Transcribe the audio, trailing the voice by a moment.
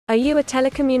Are you a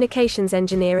telecommunications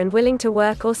engineer and willing to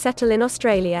work or settle in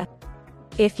Australia?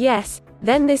 If yes,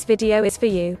 then this video is for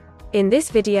you. In this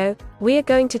video, we are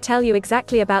going to tell you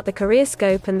exactly about the career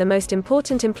scope and the most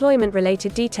important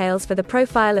employment-related details for the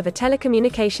profile of a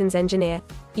telecommunications engineer.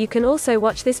 You can also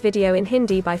watch this video in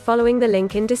Hindi by following the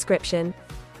link in description.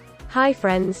 Hi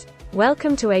friends,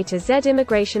 welcome to A to Z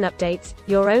Immigration Updates,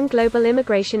 your own global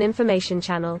immigration information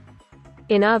channel.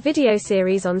 In our video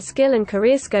series on skill and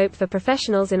career scope for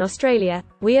professionals in Australia,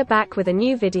 we are back with a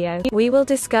new video. We will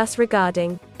discuss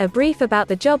regarding a brief about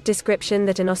the job description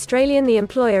that an Australian the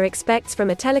employer expects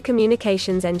from a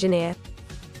telecommunications engineer.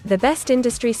 The best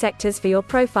industry sectors for your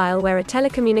profile where a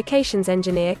telecommunications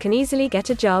engineer can easily get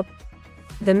a job.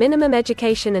 The minimum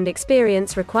education and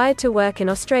experience required to work in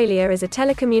Australia as a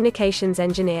telecommunications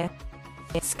engineer.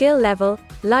 Skill level,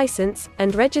 license,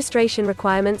 and registration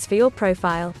requirements for your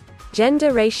profile.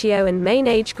 Gender ratio and main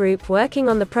age group working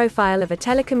on the profile of a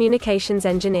telecommunications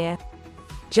engineer.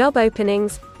 Job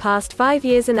openings, past 5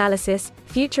 years analysis,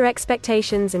 future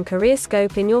expectations and career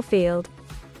scope in your field.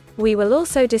 We will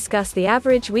also discuss the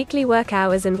average weekly work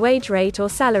hours and wage rate or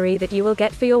salary that you will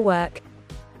get for your work.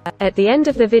 At the end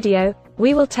of the video,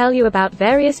 we will tell you about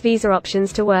various visa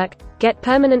options to work, get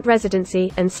permanent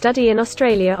residency, and study in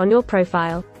Australia on your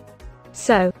profile.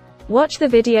 So, watch the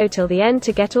video till the end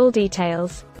to get all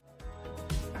details.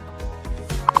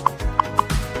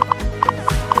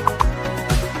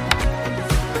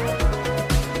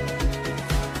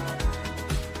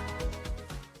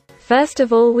 First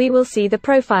of all, we will see the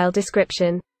profile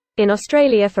description. In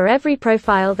Australia, for every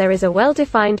profile there is a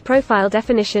well-defined profile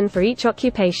definition for each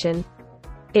occupation.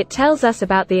 It tells us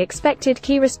about the expected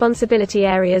key responsibility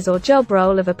areas or job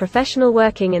role of a professional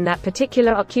working in that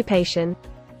particular occupation.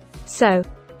 So,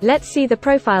 let's see the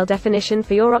profile definition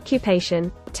for your occupation.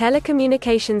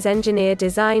 Telecommunications engineer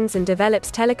designs and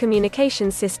develops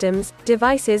telecommunications systems,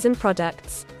 devices and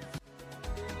products.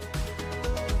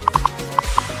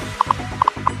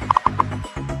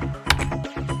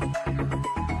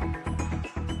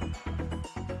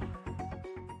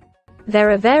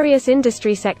 There are various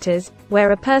industry sectors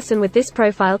where a person with this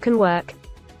profile can work.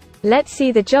 Let's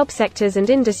see the job sectors and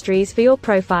industries for your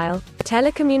profile.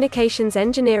 Telecommunications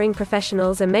engineering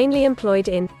professionals are mainly employed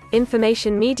in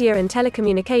information media and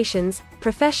telecommunications,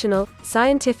 professional,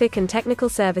 scientific and technical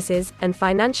services, and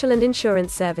financial and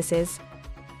insurance services.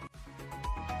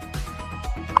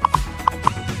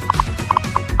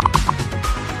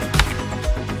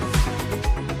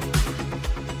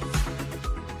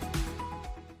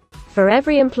 For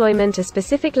every employment, a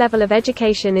specific level of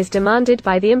education is demanded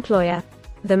by the employer.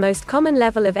 The most common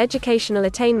level of educational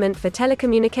attainment for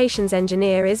telecommunications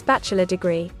engineer is bachelor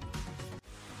degree.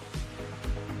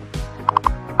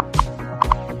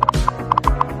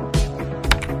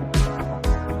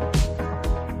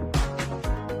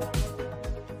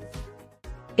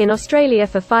 In Australia,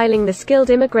 for filing the skilled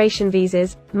immigration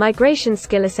visas, migration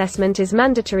skill assessment is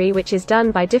mandatory, which is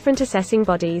done by different assessing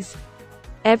bodies.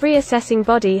 Every assessing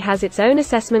body has its own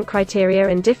assessment criteria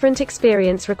and different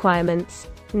experience requirements.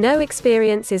 No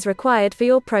experience is required for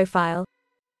your profile.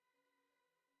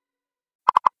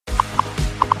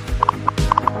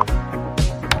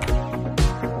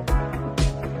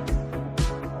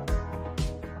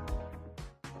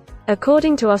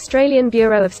 According to Australian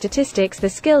Bureau of Statistics, the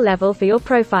skill level for your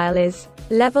profile is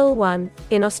Level 1.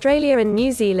 In Australia and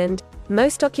New Zealand,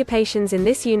 most occupations in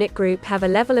this unit group have a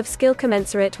level of skill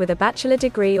commensurate with a bachelor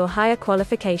degree or higher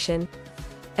qualification.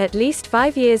 At least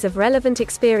 5 years of relevant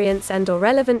experience and/or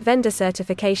relevant vendor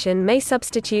certification may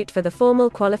substitute for the formal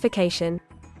qualification.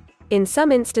 In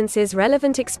some instances,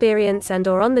 relevant experience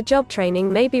and/or on-the-job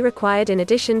training may be required in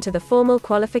addition to the formal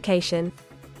qualification.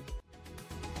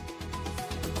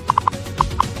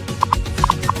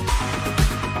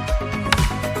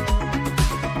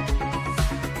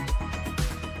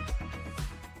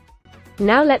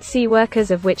 Now let's see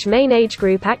workers of which main age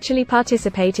group actually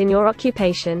participate in your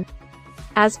occupation.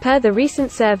 As per the recent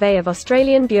survey of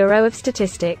Australian Bureau of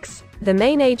Statistics, the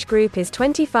main age group is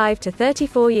 25 to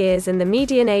 34 years and the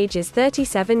median age is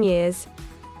 37 years.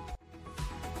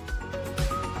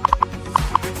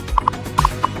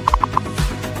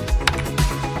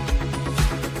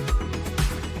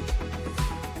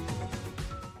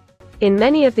 In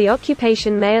many of the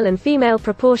occupation, male and female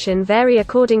proportion vary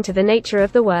according to the nature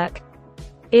of the work.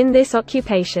 In this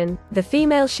occupation, the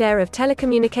female share of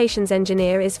telecommunications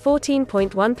engineer is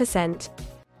 14.1%.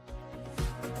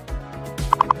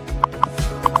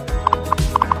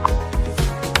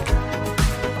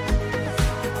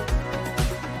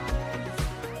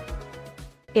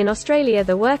 In Australia,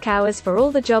 the work hours for all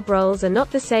the job roles are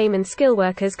not the same, and skill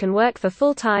workers can work for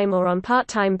full-time or on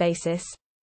part-time basis.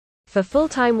 For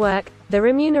full-time work, the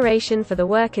remuneration for the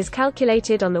work is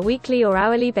calculated on the weekly or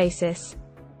hourly basis.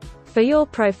 For your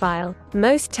profile,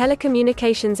 most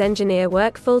telecommunications engineer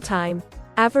work full-time.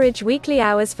 Average weekly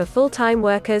hours for full-time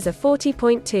workers are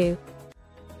 40.2.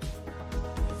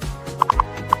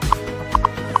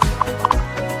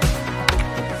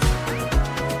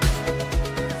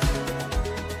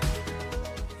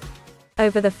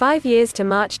 Over the 5 years to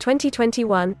March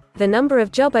 2021, the number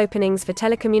of job openings for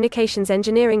telecommunications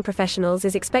engineering professionals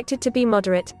is expected to be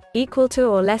moderate, equal to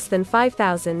or less than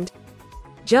 5,000.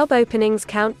 Job openings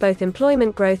count both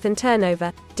employment growth and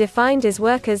turnover, defined as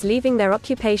workers leaving their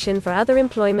occupation for other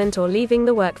employment or leaving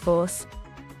the workforce.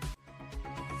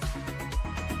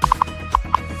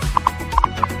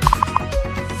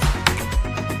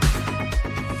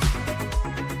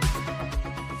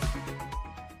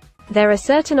 There are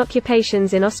certain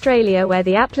occupations in Australia where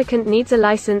the applicant needs a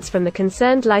license from the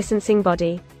concerned licensing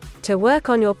body. To work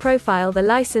on your profile, the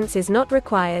license is not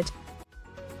required.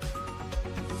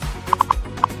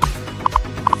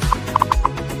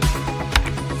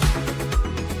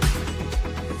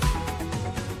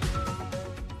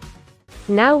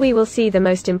 Now we will see the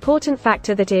most important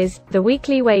factor, that is, the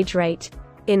weekly wage rate.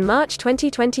 In March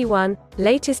 2021,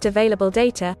 latest available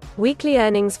data, weekly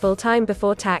earnings full-time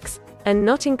before tax, and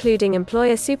not including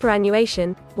employer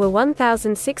superannuation, were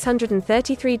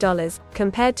 $1,633,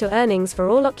 compared to earnings for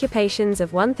all occupations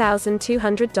of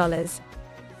 $1,200.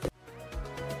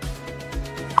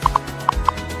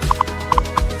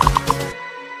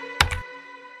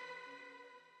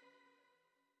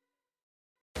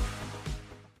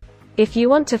 If you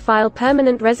want to file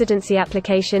permanent residency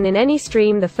application in any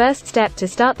stream, the first step to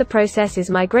start the process is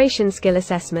migration skill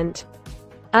assessment.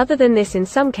 Other than this, in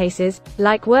some cases,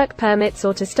 like work permits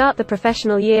or to start the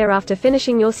professional year after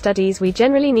finishing your studies, we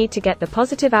generally need to get the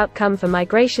positive outcome for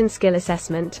migration skill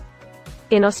assessment.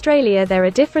 In Australia, there are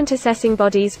different assessing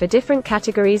bodies for different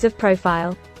categories of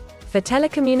profile. For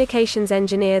telecommunications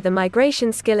engineer, the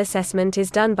migration skill assessment is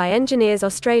done by Engineers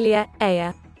Australia,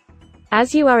 AIA.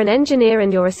 As you are an engineer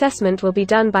and your assessment will be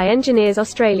done by Engineers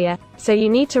Australia, so you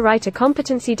need to write a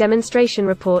competency demonstration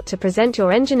report to present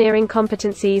your engineering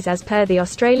competencies as per the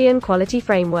Australian Quality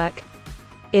Framework.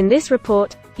 In this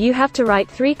report, you have to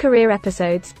write 3 career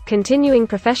episodes, continuing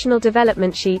professional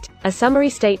development sheet, a summary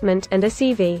statement, and a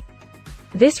CV.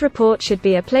 This report should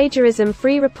be a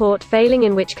plagiarism-free report, failing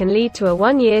in which can lead to a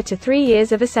 1 year to 3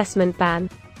 years of assessment ban.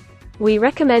 We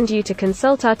recommend you to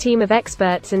consult our team of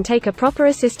experts and take a proper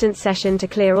assistance session to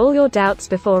clear all your doubts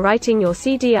before writing your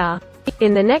CDR.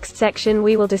 In the next section,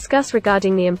 we will discuss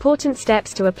regarding the important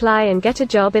steps to apply and get a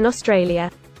job in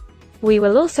Australia. We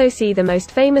will also see the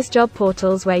most famous job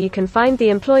portals where you can find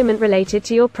the employment related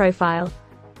to your profile.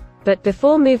 But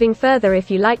before moving further,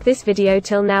 if you like this video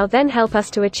till now, then help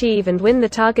us to achieve and win the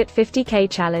Target 50K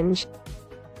challenge.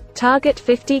 Target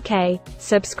 50K.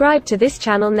 Subscribe to this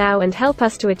channel now and help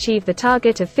us to achieve the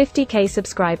target of 50K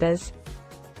subscribers.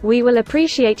 We will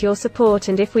appreciate your support,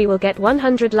 and if we will get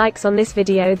 100 likes on this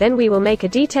video, then we will make a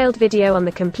detailed video on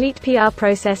the complete PR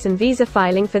process and visa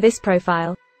filing for this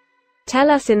profile. Tell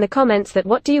us in the comments that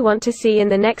what do you want to see in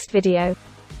the next video.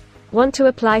 Want to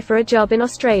apply for a job in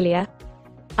Australia?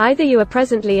 Either you are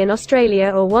presently in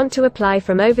Australia or want to apply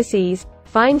from overseas.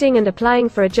 Finding and applying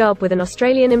for a job with an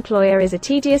Australian employer is a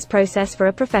tedious process for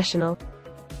a professional.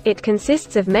 It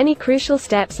consists of many crucial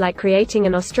steps like creating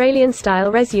an Australian-style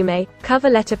resume, cover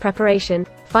letter preparation,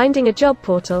 finding a job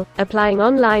portal, applying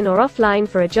online or offline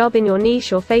for a job in your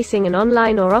niche, or facing an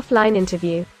online or offline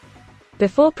interview.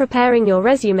 Before preparing your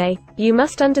resume, you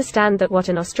must understand that what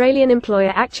an Australian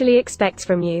employer actually expects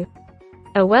from you.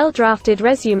 A well-drafted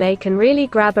resume can really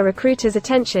grab a recruiter's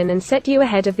attention and set you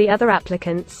ahead of the other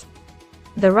applicants.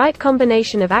 The right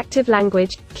combination of active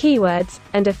language, keywords,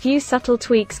 and a few subtle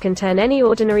tweaks can turn any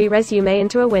ordinary resume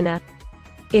into a winner.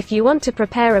 If you want to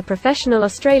prepare a professional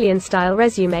Australian-style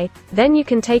resume, then you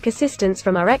can take assistance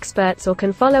from our experts or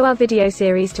can follow our video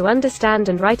series to understand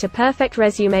and write a perfect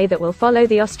resume that will follow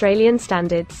the Australian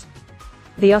standards.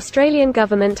 The Australian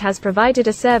government has provided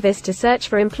a service to search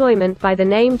for employment by the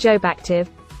name JobActive.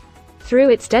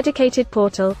 Through its dedicated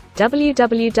portal,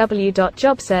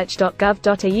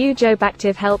 www.jobsearch.gov.au,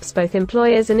 JobActive helps both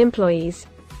employers and employees.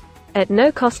 At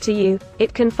no cost to you,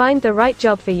 it can find the right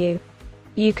job for you.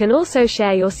 You can also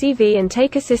share your CV and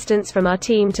take assistance from our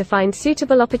team to find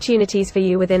suitable opportunities for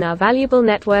you within our valuable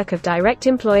network of direct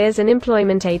employers and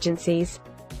employment agencies.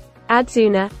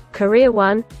 Adzuna, Career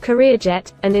One,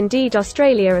 CareerJet, and Indeed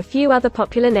Australia are a few other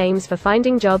popular names for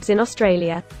finding jobs in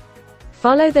Australia.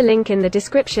 Follow the link in the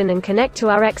description and connect to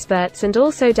our experts, and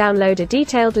also download a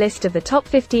detailed list of the top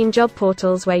 15 job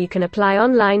portals where you can apply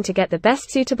online to get the best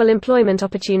suitable employment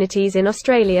opportunities in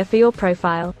Australia for your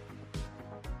profile.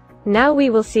 Now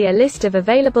we will see a list of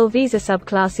available visa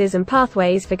subclasses and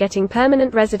pathways for getting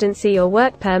permanent residency or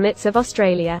work permits of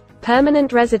Australia.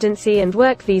 Permanent residency and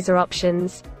work visa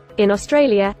options. In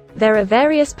Australia, there are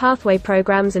various pathway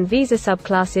programs and visa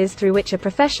subclasses through which a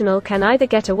professional can either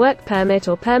get a work permit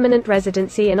or permanent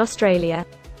residency in Australia.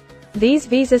 These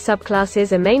visa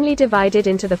subclasses are mainly divided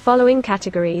into the following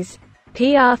categories: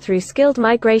 PR through skilled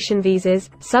migration visas,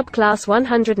 subclass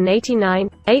 189,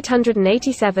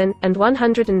 887, and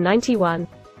 191.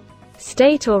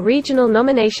 State or regional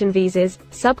nomination visas,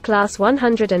 subclass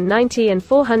 190 and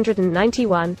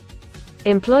 491.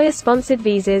 Employer-sponsored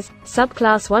visas,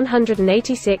 subclass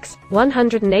 186,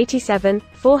 187,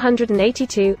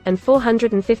 482, and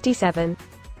 457.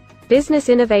 Business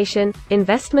innovation,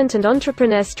 investment and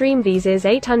entrepreneur stream visas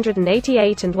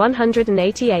 888 and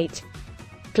 188.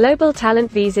 Global talent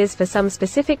visas for some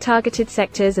specific targeted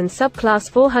sectors and subclass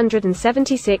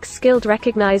 476 skilled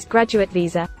recognized graduate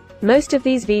visa. Most of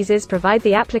these visas provide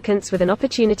the applicants with an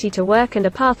opportunity to work and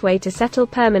a pathway to settle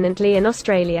permanently in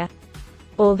Australia.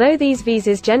 Although these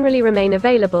visas generally remain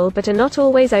available but are not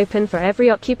always open for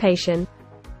every occupation.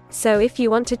 So if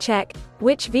you want to check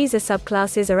which visa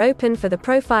subclasses are open for the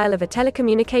profile of a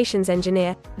telecommunications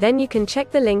engineer, then you can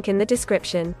check the link in the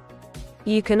description.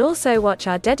 You can also watch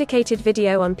our dedicated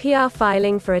video on PR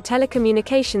filing for a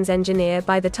telecommunications engineer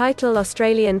by the title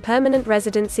Australian Permanent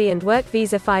Residency and Work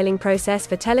Visa Filing Process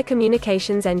for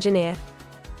Telecommunications Engineer.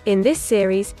 In this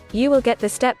series, you will get the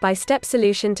step-by-step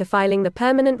solution to filing the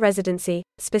permanent residency,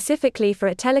 specifically for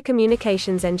a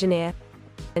telecommunications engineer.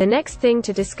 The next thing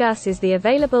to discuss is the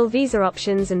available visa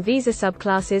options and visa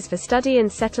subclasses for study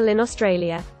and settle in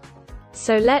Australia.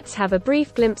 So let's have a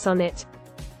brief glimpse on it.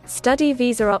 Study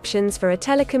visa options for a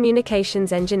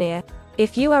telecommunications engineer.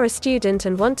 If you are a student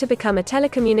and want to become a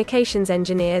telecommunications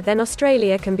engineer, then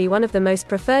Australia can be one of the most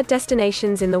preferred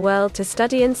destinations in the world to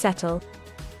study and settle.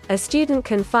 A student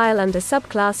can file under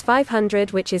subclass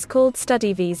 500, which is called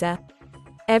study visa.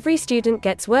 Every student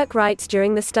gets work rights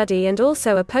during the study and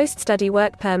also a post-study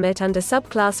work permit under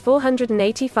subclass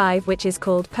 485, which is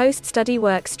called post-study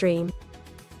work stream.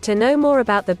 To know more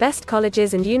about the best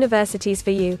colleges and universities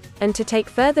for you, and to take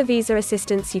further visa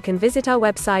assistance, you can visit our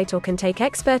website or can take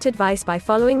expert advice by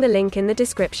following the link in the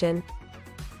description.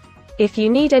 If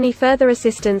you need any further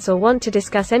assistance or want to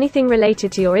discuss anything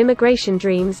related to your immigration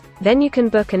dreams, then you can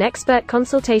book an expert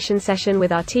consultation session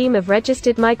with our team of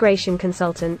registered migration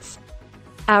consultants.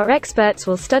 Our experts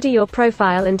will study your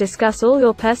profile and discuss all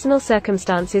your personal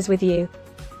circumstances with you.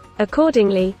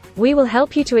 Accordingly, we will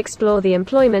help you to explore the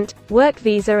employment, work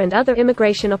visa and other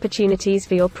immigration opportunities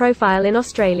for your profile in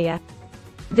Australia.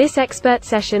 This expert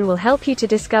session will help you to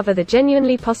discover the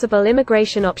genuinely possible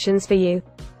immigration options for you.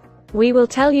 We will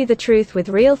tell you the truth with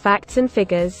real facts and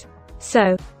figures.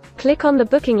 So, click on the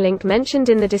booking link mentioned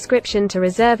in the description to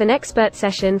reserve an expert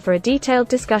session for a detailed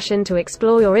discussion to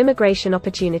explore your immigration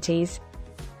opportunities.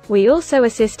 We also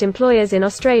assist employers in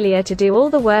Australia to do all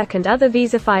the work and other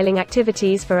visa filing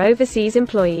activities for overseas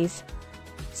employees.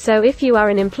 So if you are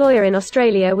an employer in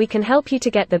Australia, we can help you to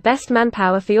get the best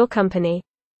manpower for your company.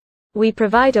 We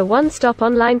provide a one-stop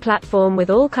online platform with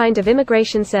all kinds of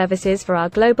immigration services for our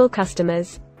global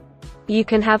customers. You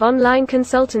can have online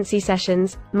consultancy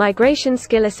sessions, migration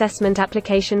skill assessment,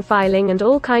 application filing and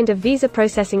all kind of visa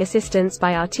processing assistance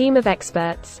by our team of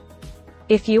experts.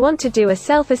 If you want to do a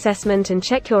self-assessment and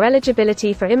check your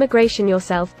eligibility for immigration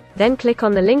yourself, then click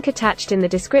on the link attached in the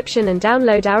description and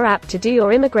download our app to do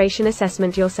your immigration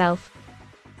assessment yourself.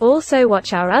 Also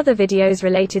watch our other videos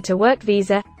related to work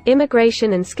visa,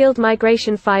 immigration and skilled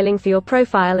migration filing for your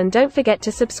profile, and don't forget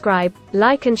to subscribe,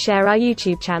 like and share our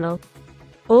YouTube channel.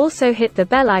 Also hit the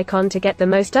bell icon to get the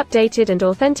most updated and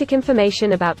authentic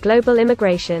information about global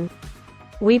immigration.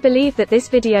 We believe that this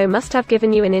video must have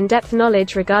given you an in-depth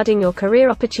knowledge regarding your career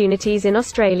opportunities in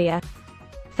Australia.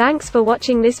 Thanks for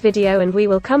watching this video, and we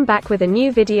will come back with a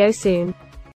new video soon.